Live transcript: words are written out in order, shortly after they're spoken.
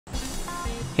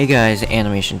Hey guys,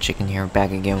 Animation Chicken here, back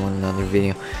again with another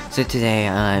video. So today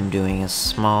I'm doing a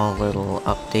small little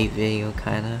update video,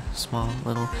 kinda small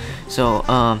little.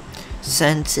 So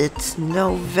since it's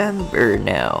November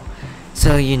now,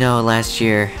 so you know last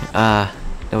year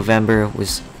November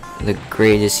was the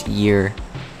greatest year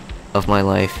of my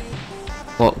life.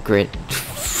 Well, great.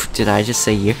 Did I just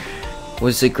say year?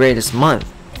 Was the greatest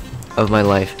month of my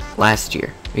life last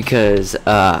year because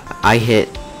I hit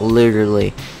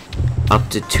literally up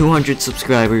to 200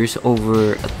 subscribers,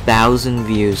 over 1,000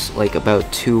 views, like about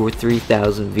 2,000 or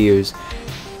 3,000 views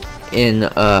in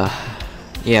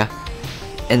yeah.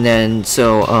 And then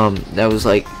so that was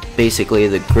like basically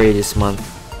the greatest month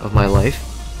of my life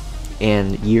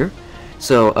and year.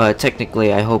 So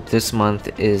technically I hope this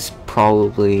month is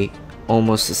probably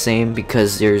almost the same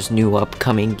because there's new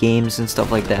upcoming games and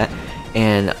stuff like that,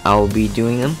 and I'll be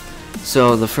doing them.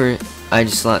 So the first, I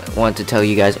just want to tell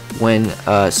you guys, when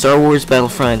Star Wars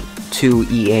Battlefront 2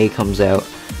 EA comes out,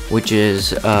 which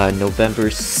is November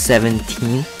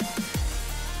 17th,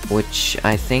 which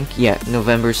I think, yeah,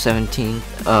 November 17th,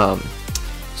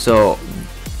 so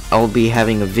I'll be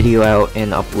having a video out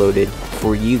and uploaded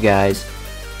for you guys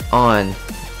on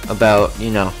about, you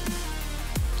know,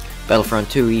 Battlefront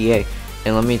 2 EA.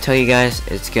 And let me tell you guys,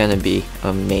 it's gonna be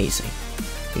amazing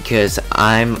because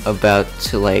I'm about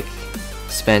to like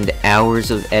spend hours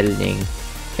of editing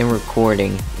and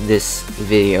recording this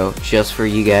video just for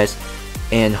you guys,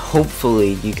 and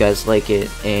hopefully you guys like it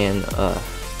and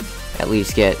at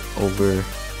least get over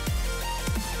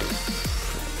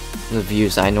the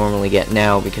views I normally get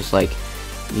now, because like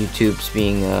YouTube's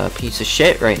being a piece of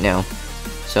shit right now.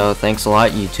 So thanks a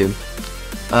lot, YouTube.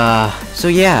 So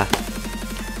yeah,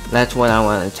 that's what I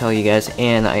want to tell you guys.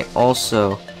 And I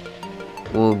also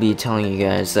will be telling you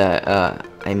guys that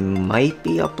I might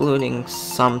be uploading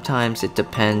sometimes. It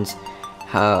depends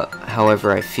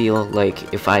however I feel.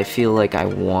 Like if I feel like I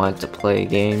want to play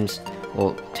games,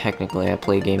 well, technically I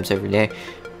play games every day.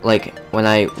 Like when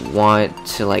I want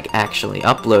to like actually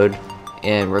upload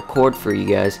and record for you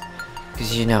guys,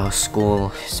 because you know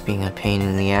school is being a pain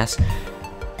in the ass.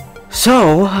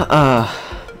 So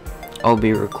I'll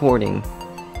be recording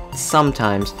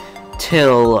sometimes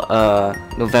till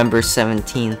November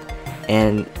 17th,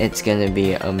 and it's gonna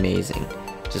be amazing,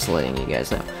 just letting you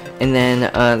guys know. And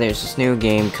then there's this new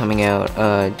game coming out,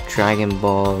 Dragon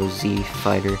Ball Z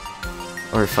Fighter,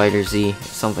 or Fighter Z,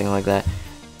 something like that.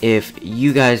 If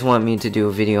you guys want me to do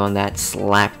a video on that,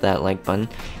 slap that like button.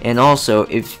 And also,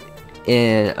 if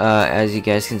as you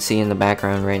guys can see in the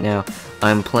background right now,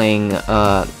 I'm playing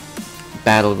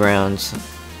Battlegrounds,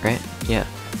 right? Yeah,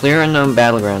 PlayerUnknown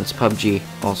Battlegrounds, Pubg,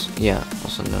 also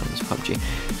known as Pubg.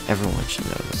 Everyone should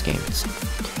know this game. It's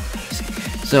amazing.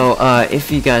 So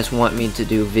if you guys want me to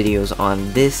do videos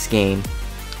on this game,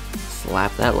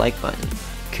 slap that like button,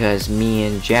 because me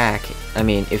and Jack, I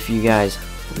mean, if you guys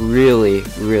really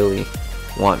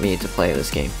want me to play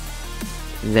this game,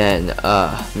 then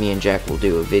me and Jack will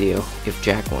do a video if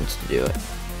Jack wants to do it.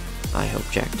 I hope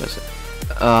Jack does it.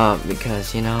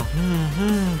 Because, you know,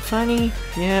 funny,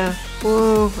 yeah,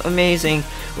 woo, amazing,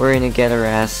 we're gonna get our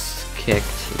ass kicked,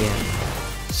 yeah.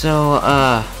 So,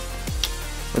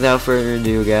 without further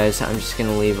ado, guys, I'm just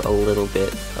gonna leave a little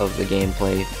bit of the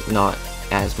gameplay, not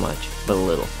as much, but a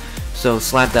little. So,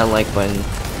 slap that like button,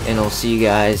 and I'll see you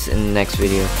guys in the next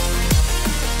video.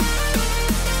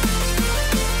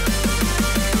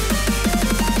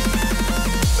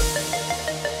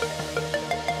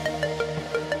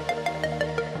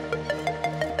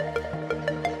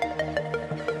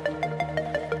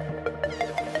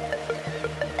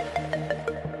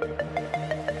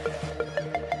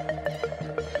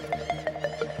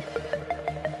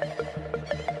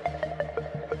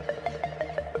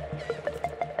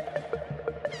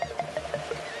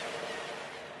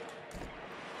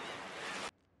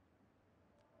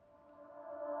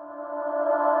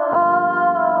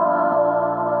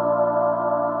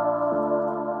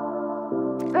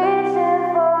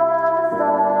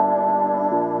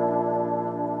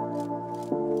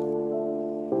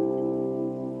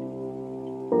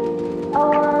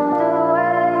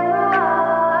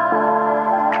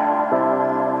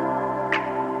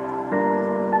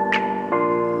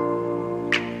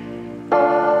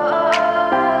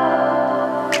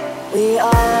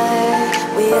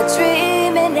 We are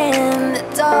dreaming in the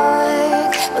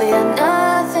dark. We are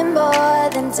nothing more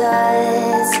than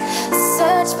dust.